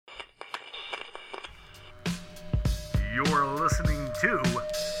You're listening to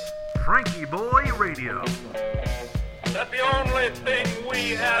FrankieBoi Radio. That the only thing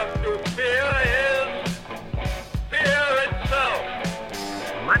we have to fear is fear itself.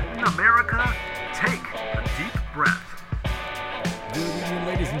 Letting America take a deep breath. Good evening,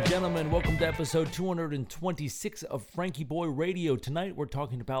 ladies and gentlemen. Welcome to episode 226 of FrankieBoi Radio. Tonight we're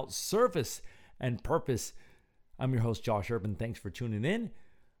talking about service and purpose. I'm your host, Josh Urban. Thanks for tuning in.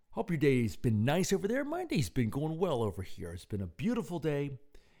 Hope your day's been nice over there. My day's been going well over here. It's been a beautiful day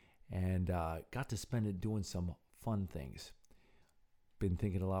and got to spend it doing some fun things. Been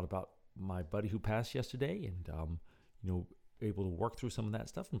thinking a lot about my buddy who passed yesterday and, able to work through some of that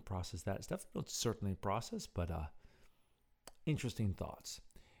stuff and process that stuff. It's certainly a process, but interesting thoughts.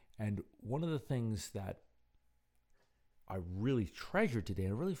 And one of the things that I really treasured today,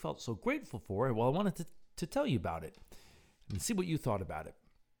 I really felt so grateful for, well, I wanted to tell you about it and see what you thought about it.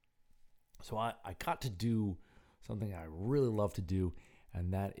 So I got to do something I really love to do,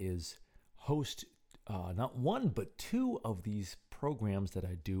 and that is host not one, but two of these programs that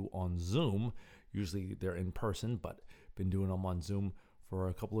I do on Zoom. Usually they're in person, but been doing them on Zoom for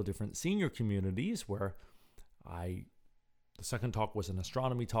a couple of different senior communities where the second talk was an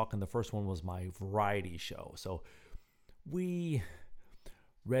astronomy talk, and the first one was my variety show. So we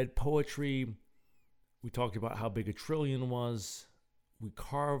read poetry. We talked about how big a trillion was. We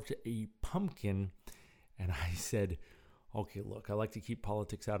carved a pumpkin, and I said, okay, look, I like to keep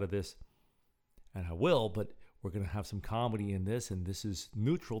politics out of this, and I will, but we're going to have some comedy in this, and this is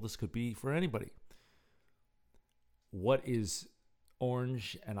neutral. This could be for anybody. What is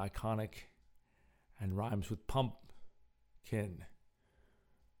orange and iconic and rhymes with pumpkin?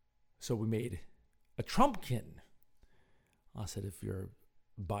 So we made a Trumpkin. I said, if you're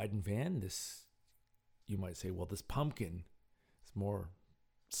a Biden fan, you might say, well, this pumpkin is more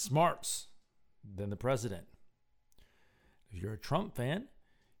smarts than the president. If you're a Trump fan,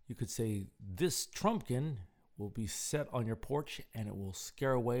 you could say this Trumpkin will be set on your porch and it will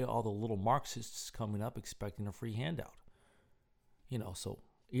scare away all the little Marxists coming up expecting a free handout. So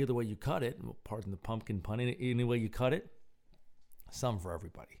either way you cut it, pardon the pumpkin pun, any way you cut it, some for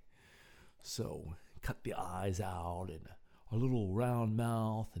everybody. So cut the eyes out and a little round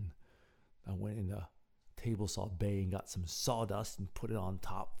mouth, and I went in the table saw Bay and got some sawdust and put it on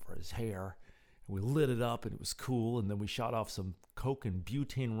top for his hair. And we lit it up and it was cool. And then we shot off some Coke and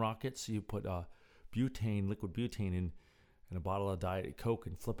butane rockets. So you put liquid butane in a bottle of Diet Coke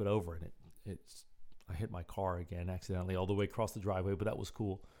and flip it over. And I hit my car again accidentally all the way across the driveway, but that was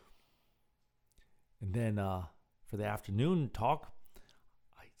cool. And then for the afternoon talk,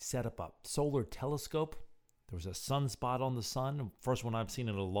 I set up a solar telescope. There was a sunspot on the sun. First one I've seen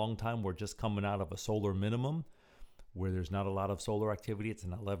in a long time. We're just coming out of a solar minimum where there's not a lot of solar activity. It's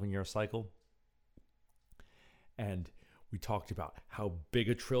an 11-year cycle. And we talked about how big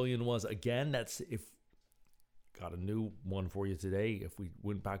a trillion was. Again, got a new one for you today. If we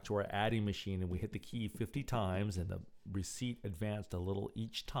went back to our adding machine and we hit the key 50 times and the receipt advanced a little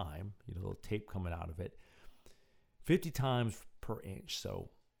each time, a little tape coming out of it, 50 times per inch. So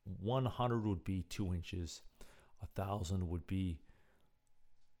 100 would be 2 inches. 1,000 would be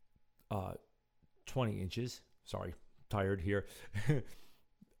 20 inches. Sorry, tired here.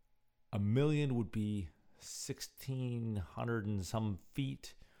 A million would be 1,600 and some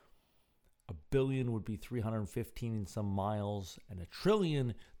feet. A billion would be 315 and some miles. And a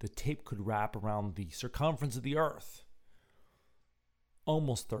trillion, the tape could wrap around the circumference of the earth.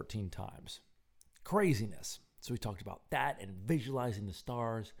 Almost 13 times. Craziness. So we talked about that and visualizing the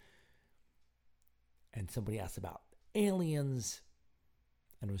stars. And somebody asked about aliens,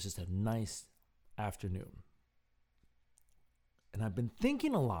 and it was just a nice afternoon. And I've been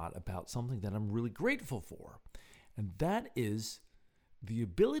thinking a lot about something that I'm really grateful for, and that is the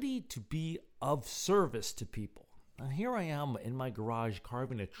ability to be of service to people. Now, here I am in my garage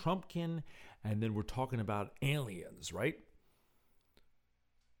carving a Trumpkin, and then we're talking about aliens, right?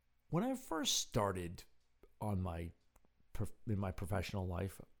 When I first started in my professional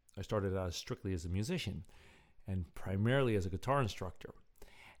life, I started out strictly as a musician and primarily as a guitar instructor.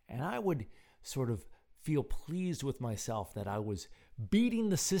 And I would sort of feel pleased with myself that I was beating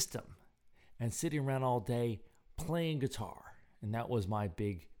the system and sitting around all day playing guitar. And that was my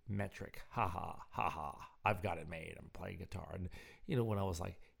big metric. Ha ha, I've got it made. I'm playing guitar. And, when I was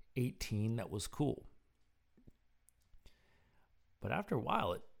like 18, that was cool. But after a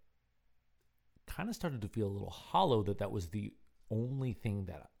while, it kind of started to feel a little hollow that was the only thing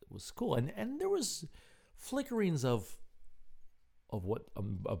that was cool. And there was flickerings of what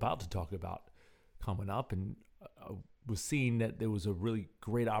I'm about to talk about coming up, and was seeing that there was a really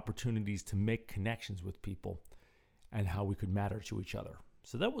great opportunities to make connections with people and how we could matter to each other.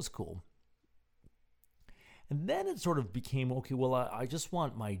 So that was cool. And then it sort of became, okay, well, I just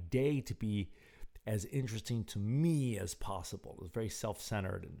want my day to be as interesting to me as possible. It was very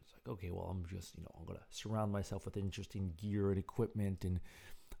self-centered, and it's like, okay, well, I'm just, I'm going to surround myself with interesting gear and equipment and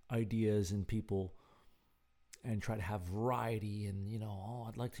ideas and people and try to have variety and,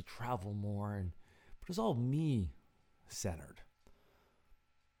 I'd like to travel more. But it's all me-centered.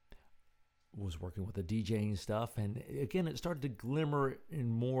 Was working with the DJing stuff, and again, it started to glimmer in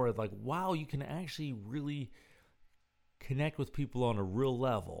more like, wow, you can actually really connect with people on a real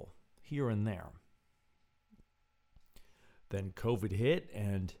level here and there. Then COVID hit,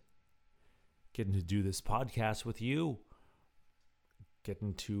 and getting to do this podcast with you,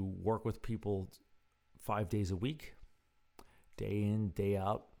 getting to work with people 5 days a week, day in, day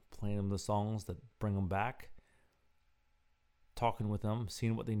out, playing them the songs that bring them back, talking with them,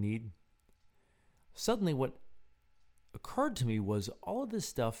 seeing what they need. Suddenly what occurred to me was all of this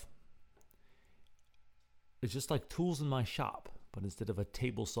stuff is just like tools in my shop, but instead of a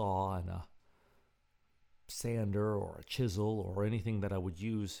table saw and a sander or a chisel or anything that I would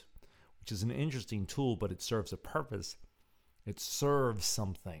use, which is an interesting tool, but it serves a purpose. It serves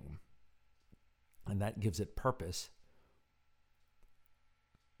something, and that gives it purpose.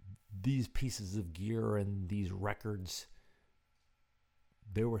 These pieces of gear and these records,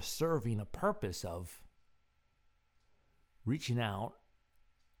 they were serving a purpose of reaching out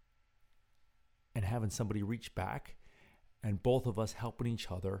and having somebody reach back, and both of us helping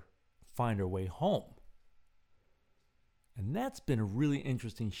each other find our way home. And that's been a really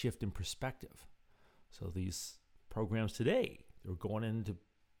interesting shift in perspective. So these programs today, they're going into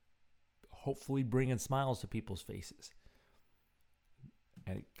hopefully bringing smiles to people's faces.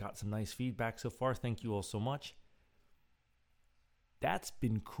 And it got some nice feedback so far. Thank you all so much. That's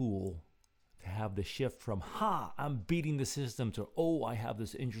been cool to have the shift from, I'm beating the system, to, I have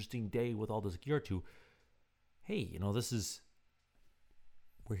this interesting day with all this gear, to, hey, this is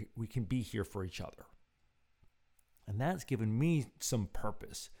where we can be here for each other. And that's given me some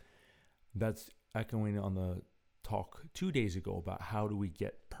purpose. That's echoing on the talk 2 days ago about how do we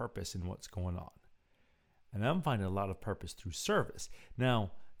get purpose in what's going on. And I'm finding a lot of purpose through service.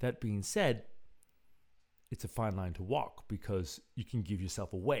 Now, that being said, it's a fine line to walk because you can give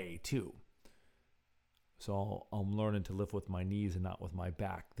yourself away too. So I'm learning to live with my knees and not with my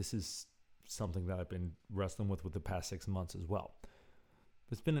back. This is something that I've been wrestling with the past 6 months as well.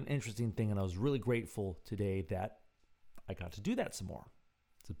 It's been an interesting thing, and I was really grateful today that I got to do that some more.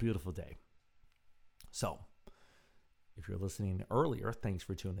 It's a beautiful day. So if you're listening earlier, thanks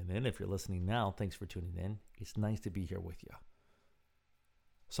for tuning in. If you're listening now, thanks for tuning in. It's nice to be here with you.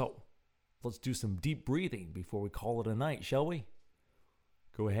 So let's do some deep breathing before we call it a night, shall we?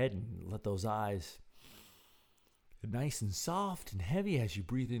 Go ahead and let those eyes get nice and soft and heavy as you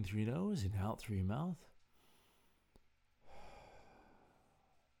breathe in through your nose and out through your mouth.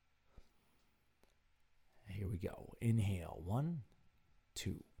 Here we go. Inhale. 1,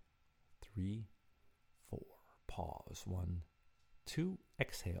 2, 3, 4. Pause. 1, 2.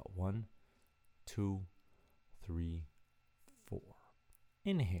 Exhale. 1, 2, 3, 4.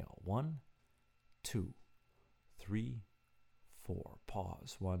 Inhale. 1, 2, 3, 4.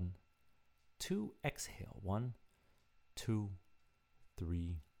 Pause. 1, 2. Exhale. 1, 2,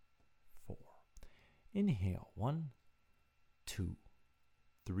 3, 4. Inhale. 1, 2,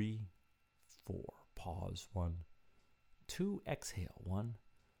 3, 4. Pause. 1, 2. Exhale. 1,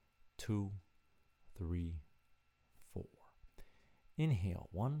 2, 3, 4. Inhale.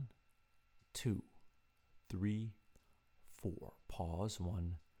 1, 2, 3, 4. Pause.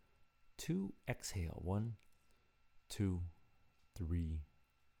 1, 2. Exhale. 1, 2, 3,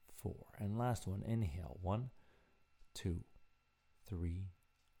 4. And last one. Inhale. 1, 2, 3,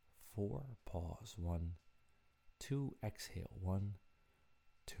 4. Pause. 1, 2. Exhale. 1,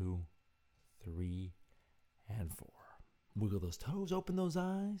 2, 3, and 4. Wiggle those toes, open those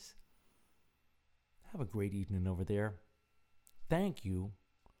eyes. Have a great evening over there. Thank you,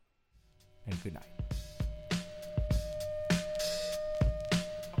 and good night.